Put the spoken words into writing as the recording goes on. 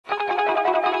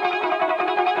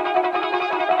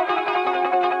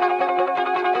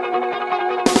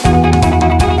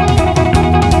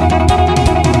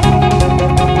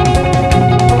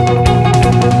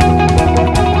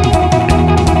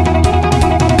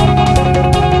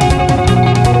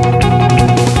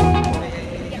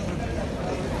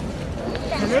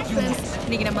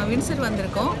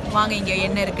வாங்க இங்கே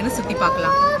என்ன இருக்குன்னு சுற்றி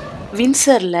பார்க்கலாம்.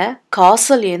 வின்சரில்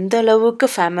காசல் எந்த அளவுக்கு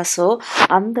ஃபேமஸோ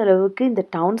அந்த அளவுக்கு இந்த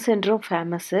டவுன் சென்டரும்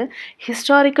ஃபேமஸ்ஸு.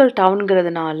 ஹிஸ்டாரிக்கல்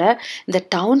டவுனுங்கிறதுனால இந்த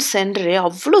டவுன் சென்டரே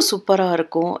அவ்வளோ சூப்பராக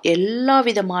இருக்கும். எல்லா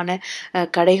விதமான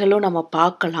கடைகளும் நம்ம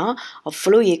பார்க்கலாம்.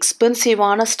 அவ்வளோ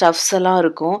எக்ஸ்பென்சிவான ஸ்டஃப்ஸ் எல்லாம்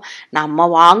இருக்கும். நம்ம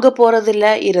வாங்க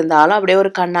போகிறதில்ல, இருந்தாலும் அப்படியே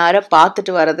ஒரு கண்ணார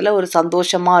பார்த்துட்டு வரதில் ஒரு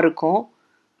சந்தோஷமாக இருக்கும்.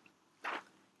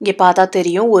 இங்கே பார்த்தா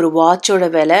தெரியும், ஒரு வாட்சோட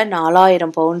விலை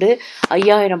 4000 பவுண்டு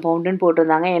 5000 பவுண்டுன்னு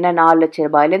போட்டிருந்தாங்க. ஏன்னா 4 லட்ச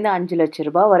ரூபாயிலேருந்து 5 லட்ச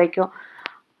ரூபாய் வரைக்கும்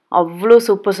அவ்வளோ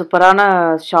சூப்பரான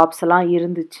ஷாப்ஸ் எல்லாம்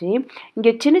இருந்துச்சு.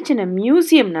 இங்கே சின்ன சின்ன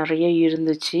மியூசியம் நிறைய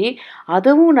இருந்துச்சு.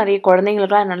 அதுவும் நிறைய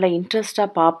குழந்தைங்களுக்குலாம் நல்லா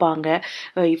இன்ட்ரெஸ்டாக பார்ப்பாங்க.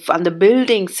 அந்த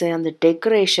பில்டிங்ஸு, அந்த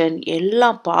டெக்கரேஷன்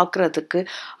எல்லாம் பார்க்குறதுக்கு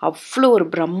அவ்வளோ ஒரு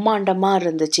பிரம்மாண்டமாக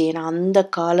இருந்துச்சு. ஏன்னா அந்த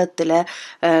காலத்தில்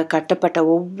கட்டப்பட்ட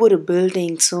ஒவ்வொரு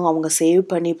பில்டிங்ஸும் அவங்க சேவ்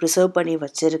பண்ணி ப்ரிசர்வ் பண்ணி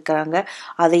வச்சுருக்காங்க.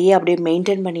 அதையே அப்படியே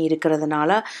மெயின்டைன் பண்ணி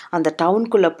இருக்கிறதுனால அந்த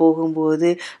டவுனுக்குள்ளே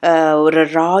போகும்போது ஒரு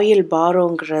ராயல்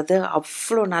பாரோங்கிறது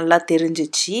அவ்வளோ நல்லா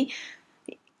தெரிஞ்சிச்சு.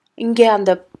 இங்கே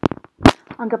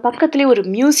அங்கே பக்கத்துலேயே ஒரு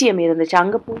மியூசியம் இருந்துச்சு.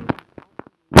 அங்கே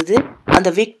போது அந்த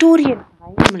விக்டோரியன்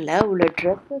டைமில் உள்ள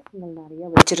ட்ரெஸ்ஸஸ்கள் நிறையா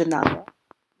வச்சுருந்தாங்க.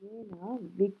 ஏன்னா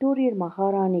விக்டோரியன்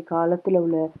மகாராணி காலத்தில்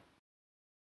உள்ள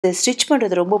ஸ்டிச்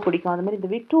பண்ணுறது ரொம்ப பிடிக்கும். அது மாதிரி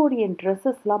இந்த விக்டோரியன்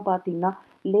ட்ரெஸ்ஸஸ்லாம் பார்த்திங்கன்னா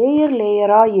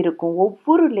லேயராக இருக்கும்.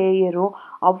 ஒவ்வொரு லேயரும்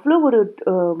அவ்வளோ ஒரு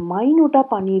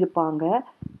மைன்யூட்டாக பண்ணியிருப்பாங்க.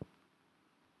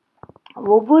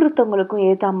 ஒவ்வொருத்தவங்களுக்கும்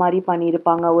ஏற்ற மாதிரி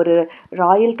பண்ணியிருப்பாங்க. ஒரு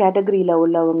ராயல் கேட்டகரியில்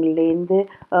உள்ளவங்கலேருந்து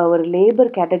ஒரு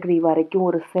லேபர் கேட்டகரி வரைக்கும்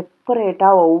ஒரு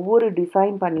செப்பரேட்டாக ஒவ்வொரு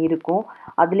டிசைன் பண்ணியிருக்கோம்.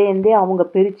 அதுலேருந்தே அவங்க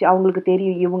பிரித்து அவங்களுக்கு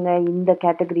தெரியும் இவங்க இந்த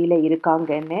கேட்டகரியில்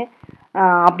இருக்காங்கன்னு.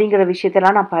 அப்படிங்கிற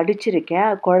விஷயத்தெல்லாம் நான்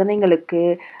படிச்சிருக்கேன். குழந்தைங்களுக்கு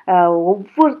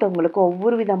ஒவ்வொருத்தவங்களுக்கும்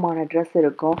ஒவ்வொரு விதமான ட்ரெஸ்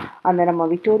இருக்கும். அந்த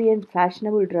நம்ம விக்டோரியன்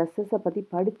ஃபேஷனபிள் ட்ரெஸ்ஸஸை பற்றி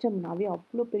படித்தோம்னாவே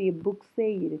அவ்வளோ பெரிய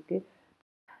புக்ஸே இருக்குது.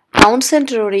 டவுன்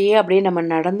சென்டரோடையே அப்படியே நம்ம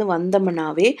நடந்து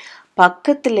வந்தோம்னாவே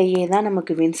பக்கத்துலேயே தான்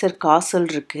நமக்கு வின்சர் காசல்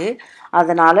இருக்குது.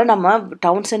 அதனால் நம்ம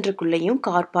டவுன் சென்டருக்குள்ளேயும்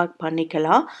கார் பார்க்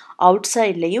பண்ணிக்கலாம், அவுட்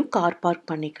சைட்லேயும் கார் பார்க்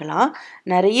பண்ணிக்கலாம்.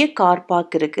 நிறைய கார்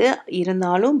பார்க் இருக்குது.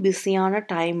 இருந்தாலும் பிஸியான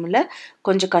டைமில்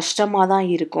கொஞ்சம் கஷ்டமாக தான்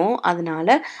இருக்கும்.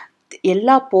 அதனால்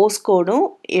எல்லா போஸ்ட்கோடும்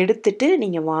எடுத்துகிட்டு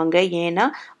நீங்கள் வாங்க. ஏன்னா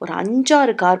ஒரு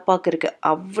 5-6 கார் பார்க் இருக்குது.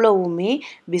 அவ்வளவுமே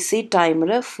பிஸி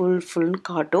டைமில் ஃபுல்னு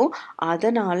காட்டும்.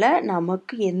 அதனால்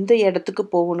நமக்கு எந்த இடத்துக்கு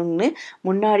போகணும்னு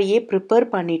முன்னாடியே ப்ரிப்பேர்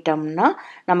பண்ணிட்டோம்னா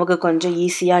நமக்கு கொஞ்சம்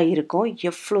ஈஸியாக இருக்கும்.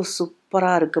 எவ்வளோ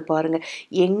சூப்பராக இருக்குது பாருங்கள்.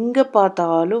 எங்கே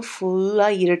பார்த்தாலும்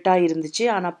ஃபுல்லாக இருட்டாக இருந்துச்சு.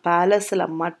 ஆனால்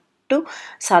பேலஸில் மட்டும்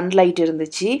சன்லைட்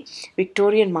இருந்துச்சு.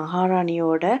 விக்டோரியன்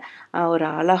மகாராணியோட ஒரு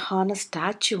அழகான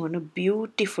ஸ்டாச்சு ஒன்று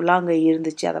பியூட்டிஃபுல்லாக அங்கே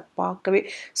இருந்துச்சு. அதை பார்க்கவே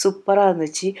சூப்பராக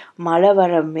இருந்துச்சு. மழை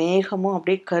வர மேகமும்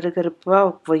அப்படியே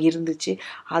கருகருப்பாக இருந்துச்சு.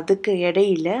 அதுக்கு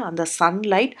இடையில அந்த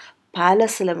சன்லைட்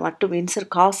பேலஸில் மட்டும்,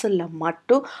 வின்சர் காசலில்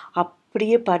மட்டும்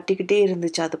அப்படியே பட்டிக்கிட்டே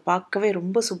இருந்துச்சு. அது பார்க்கவே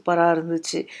ரொம்ப சூப்பராக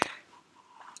இருந்துச்சு.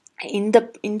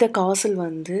 இந்த காசல்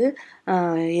வந்து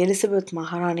எலிசபெத்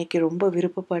மகாராணிக்கு ரொம்ப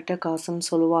விருப்பப்பட்ட காசுன்னு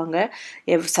சொல்லுவாங்க.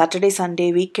 சாட்டர்டே சண்டே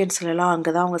வீக்கெண்ட்ஸ்லலாம்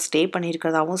அங்கே தான் அவங்க ஸ்டே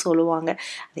பண்ணியிருக்கிறதாகவும் சொல்லுவாங்க.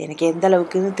 அது எனக்கு எந்த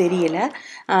அளவுக்குன்னு தெரியலை.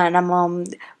 நம்ம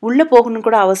உள்ளே போகணுன்னு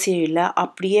கூட அவசியம் இல்லை.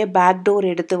 அப்படியே பேக்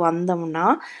டோர் எடுத்து வந்தோம்னா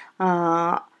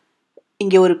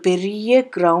இங்கே ஒரு பெரிய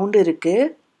கிரவுண்டு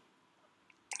இருக்குது.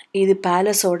 இது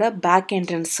பேலஸோட பேக்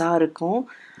என்ட்ரன்ஸாக இருக்கும்.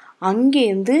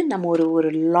 அங்கேருந்து நம்ம ஒரு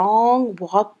லாங்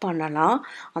வாக் பண்ணலாம்.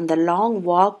 அந்த லாங்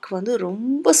வாக் வந்து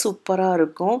ரொம்ப சூப்பராக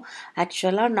இருக்கும்.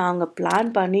 ஆக்சுவலாக நாங்கள் பிளான்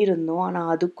பண்ணியிருந்தோம்.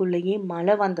 ஆனால் அதுக்குள்ளேயே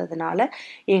மழை வந்ததுனால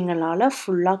எங்களால்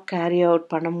ஃபுல்லாக கேரி அவுட்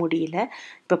பண்ண முடியல.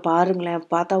 இப்போ பாருங்களேன்,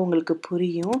 பார்த்தா உங்களுக்கு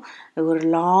புரியும். ஒரு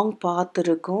லாங் பாத்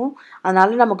இருக்கும்.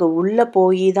 அதனால் நமக்கு உள்ளே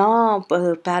போய் தான்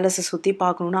பேலஸை சுற்றி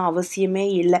பார்க்கணுன்னு அவசியமே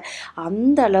இல்லை.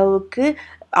 அந்த அளவுக்கு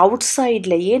அவுட்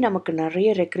சைட்லேயே நமக்கு நிறைய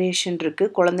ரெக்ரியேஷன்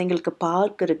இருக்குது. குழந்தைங்களுக்கு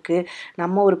பார்க் இருக்குது.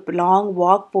 நம்ம ஒரு லாங்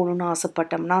வாக் போகணுன்னு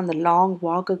ஆசைப்பட்டோம்னா அந்த லாங்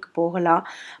வாக்குக்கு போகலாம்.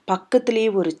 பக்கத்துலேயே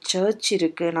ஒரு சர்ச்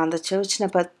இருக்குது. நான் அந்த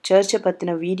சர்ச்சை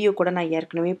பற்றின வீடியோ கூட நான்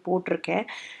ஏற்கனவே போட்டிருக்கேன்.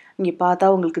 இங்கே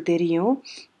பார்த்தா உங்களுக்கு தெரியும்.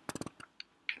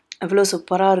 எவ்வளோ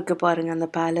சூப்பராக இருக்குது பாருங்கள் அந்த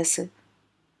பேலஸு.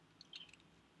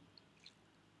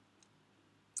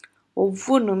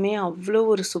 ஒவ்வொன்றுமே அவ்வளோ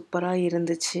ஒரு சூப்பராக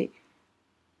இருந்துச்சு.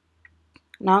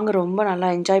 நாங்கள் ரொம்ப நல்லா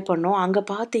என்ஜாய் பண்ணோம். அங்கே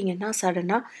பார்த்தீங்கன்னா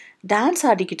சடனாக டான்ஸ்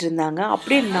ஆடிக்கிட்டு இருந்தாங்க.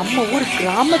 அப்படியே நம்ம ஊர்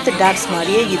கிராமத்து டான்ஸ்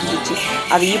மாதிரியே இருந்துச்சு.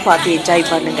 அதையும் பார்த்து என்ஜாய்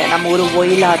பண்ணுங்கள். நம்ம ஒரு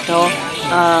ஒயிலாட்டம்,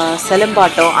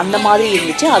 சிலம்பாட்டம் அந்த மாதிரி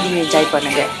இருந்துச்சு. அதையும் என்ஜாய்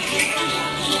பண்ணுங்கள்.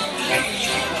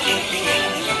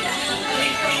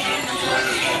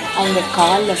 அவங்க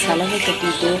காலில் சலவை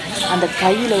கட்டிட்டு அந்த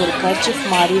கையில் ஒரு கர்ச்சிஃப்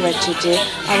மாதிரி வச்சுட்டு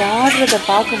அதை ஆடுறத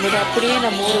பார்க்கும்போது அப்படியே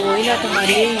நம்ம ஒரு ஒயிலாட்டம்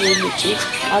மாதிரியே இருந்துச்சு.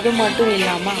 அது மட்டும்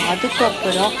இல்லாமல்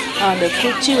அதுக்கப்புறம் அந்த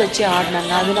குச்சி வச்சு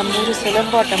ஆடினாங்க. அது நம்ம ஒரு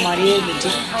சிலம்பாட்டம் மாதிரியே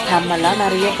இருந்துச்சு. நம்மெல்லாம்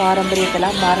நிறைய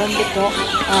பாரம்பரியத்தெல்லாம் மறந்துட்டோம்,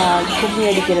 கும்மி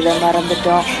அடிக்கிறத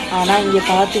மறந்துட்டோம். ஆனால் இங்கே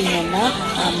பார்த்தீங்கன்னா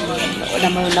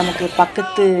நமக்கு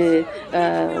பக்கத்து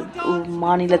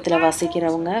மாநிலத்தில்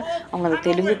வசிக்கிறவங்க, அவங்க அந்த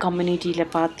தெலுங்கு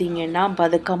கம்யூனிட்டியில் பார்த்தீங்கன்னா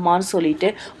பதுக்கம்மான்னு சொல்லிட்டு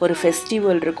ஒரு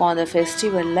ஃபெஸ்டிவல் இருக்கும். அந்த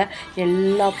ஃபெஸ்டிவலில்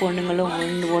எல்லா பொண்ணுங்களும்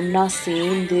ஒன்றா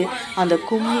சேர்ந்து அந்த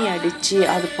கும்மி அடித்து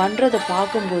அது பண்ணுறதை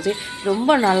பார்க்கும்போதே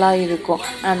ரொம்ப நல்லா இருக்கும்.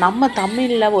 நம்ம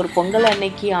தமிழில் ஒரு பொங்கல்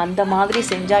அன்னைக்கு அந்த மாதிரி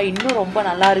செஞ்சால் இன்னும் ரொம்ப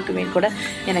நல்லா இருக்குமேன்னு கூட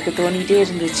எனக்கு தோணிகிட்டே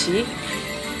இருந்துச்சு.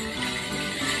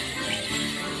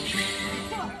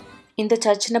 இந்த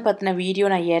சர்ச்சினை பற்றின வீடியோ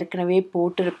நான் ஏற்கனவே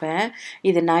போட்டிருப்பேன்.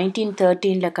 இது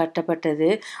 1913 கட்டப்பட்டது.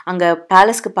 அங்கே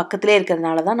பேலஸ்க்கு பக்கத்துலேயே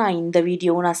இருக்கிறதுனால தான் நான் இந்த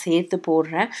வீடியோவும் நான் சேர்த்து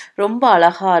போடுறேன். ரொம்ப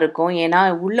அழகாக இருக்கும். ஏன்னா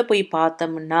உள்ளே போய்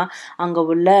பார்த்தோம்னா அங்கே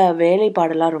உள்ள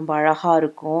வேலைப்பாடெல்லாம் ரொம்ப அழகாக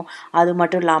இருக்கும். அது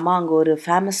மட்டும் இல்லாமல் அங்கே ஒரு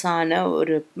ஃபேமஸான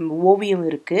ஒரு ஓவியம்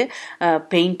இருக்குது,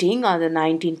 பெயிண்டிங். அது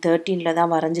 1913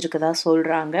 தான் வரைஞ்சிருக்கதா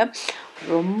சொல்கிறாங்க.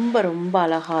 ரொம்ப ரொம்ப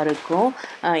அழகாக இருக்கும்.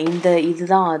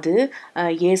 இதுதான் அது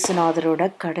இயேசுநாதரோட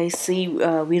கடைசி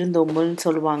விருந்தோம்பல்னு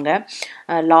சொல்லுவாங்க,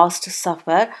 லாஸ்ட்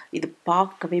சஃபர். இது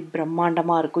பார்க்கவே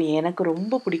பிரம்மாண்டமாக இருக்கும். எனக்கு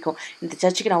ரொம்ப பிடிக்கும். இந்த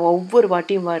சர்ச்சுக்கு நான் ஒவ்வொரு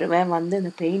வாட்டியும் வருவேன், வந்து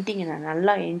இந்த பெயிண்டிங்கை நான்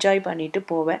நல்லா என்ஜாய் பண்ணிட்டு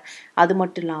போவேன். அது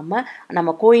மட்டும் இல்லாமல்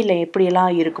நம்ம கோயிலில்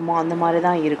எப்படியெல்லாம் இருக்குமோ அந்த மாதிரி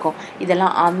தான் இருக்கும்.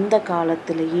 இதெல்லாம் அந்த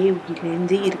காலத்திலேயே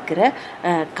இருந்து இருக்கிற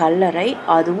கல்லறை.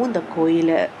 அதுவும் இந்த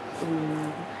கோயிலை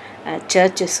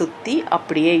சர்ச்சை சுற்றி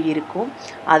அப்படியே இருக்கும்.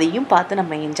 அதையும் பார்த்து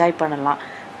நம்ம என்ஜாய் பண்ணலாம்.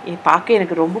 பார்க்க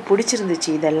எனக்கு ரொம்ப பிடிச்சிருந்துச்சு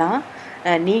இதெல்லாம்.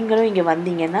 நீங்களும் இங்கே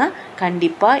வந்தீங்கன்னா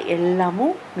கண்டிப்பாக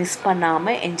எல்லாமும் மிஸ்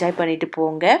பண்ணாமல் என்ஜாய் பண்ணிட்டு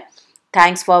போங்க.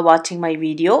 தேங்க்ஸ் ஃபார் வாட்சிங் மை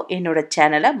வீடியோ. என்னோட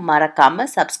சேனலை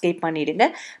மறக்காமல் சப்ஸ்கிரைப் பண்ணிடுங்க.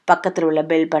 பக்கத்தில் உள்ள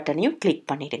பெல் பட்டனையும் கிளிக்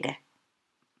பண்ணிடுங்க.